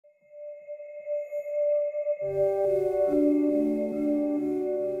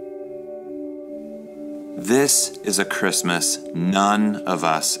This is a Christmas none of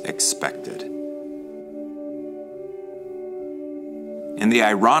us expected. And the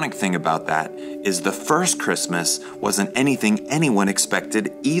ironic thing about that is the first Christmas wasn't anything anyone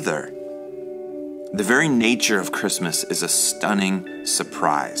expected either. The very nature of Christmas is a stunning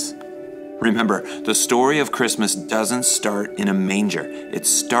surprise. Remember, the story of Christmas doesn't start in a manger. It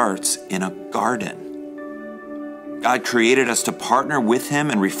starts in a garden. God created us to partner with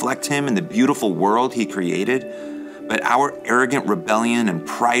Him and reflect Him in the beautiful world He created, but our arrogant rebellion and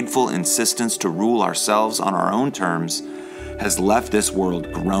prideful insistence to rule ourselves on our own terms has left this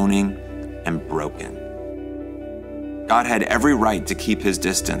world groaning and broken. God had every right to keep His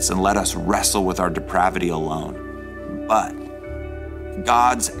distance and let us wrestle with our depravity alone, but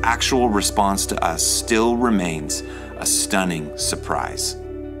God's actual response to us still remains a stunning surprise.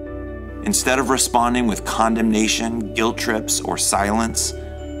 Instead of responding with condemnation, guilt trips, or silence,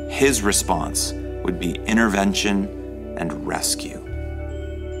 His response would be intervention and rescue.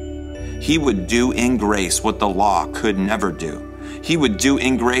 He would do in grace what the law could never do. He would do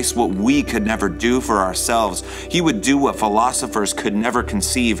in grace what we could never do for ourselves. He would do what philosophers could never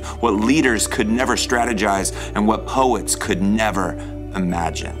conceive, what leaders could never strategize, and what poets could never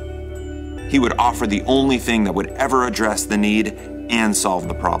imagine. He would offer the only thing that would ever address the need and solve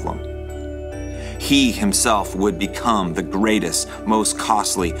the problem. He Himself would become the greatest, most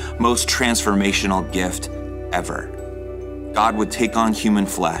costly, most transformational gift ever. God would take on human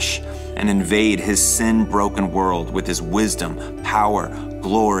flesh and invade His sin-broken world with His wisdom, power,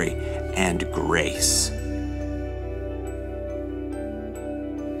 glory, and grace.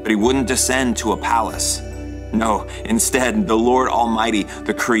 But He wouldn't descend to a palace. No, instead, the Lord Almighty,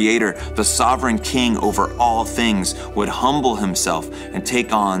 the Creator, the sovereign King over all things, would humble Himself and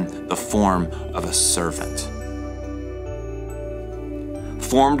take on the form of a servant.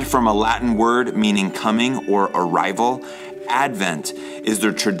 Formed from a Latin word meaning coming or arrival, Advent is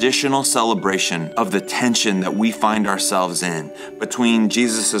the traditional celebration of the tension that we find ourselves in between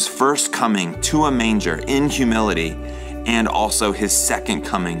Jesus' first coming to a manger in humility and also His second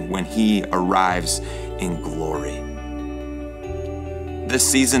coming when He arrives in glory. This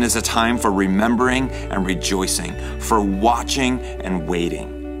season is a time for remembering and rejoicing, for watching and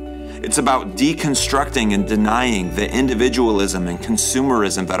waiting. It's about deconstructing and denying the individualism and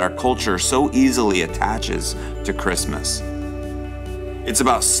consumerism that our culture so easily attaches to Christmas. It's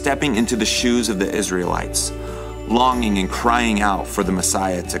about stepping into the shoes of the Israelites, longing and crying out for the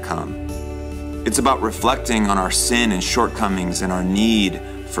Messiah to come. It's about reflecting on our sin and shortcomings and our need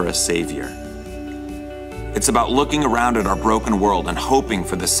for a Savior. It's about looking around at our broken world and hoping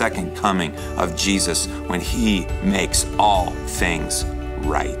for the second coming of Jesus when He makes all things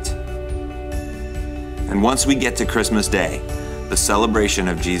right. And once we get to Christmas Day, the celebration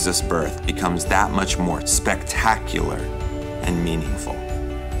of Jesus' birth becomes that much more spectacular and meaningful.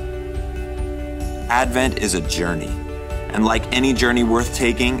 Advent is a journey, and like any journey worth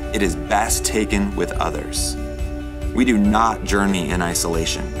taking, it is best taken with others. We do not journey in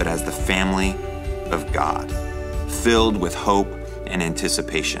isolation, but as the family of God, filled with hope and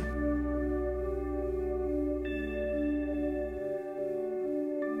anticipation.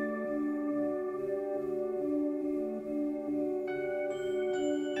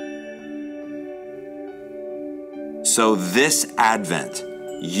 So this Advent,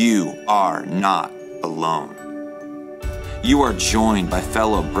 you are not alone. You are joined by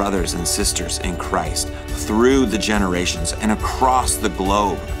fellow brothers and sisters in Christ through the generations and across the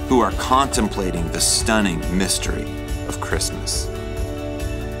globe who are contemplating the stunning mystery of Christmas.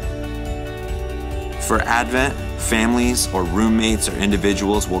 For Advent, families or roommates or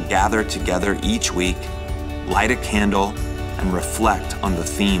individuals will gather together each week, light a candle, and reflect on the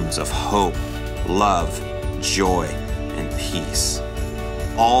themes of hope, love, joy, and peace.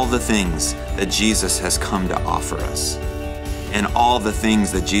 All the things that Jesus has come to offer us, and all the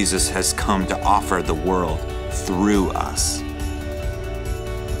things that Jesus has come to offer the world through us.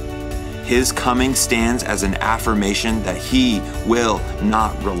 His coming stands as an affirmation that He will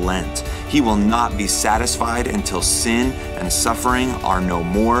not relent. He will not be satisfied until sin and suffering are no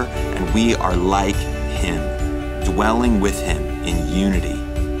more and we are like Him, dwelling with Him in unity,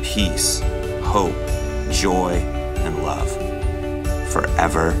 peace, hope, joy, and love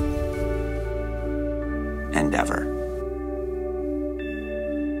forever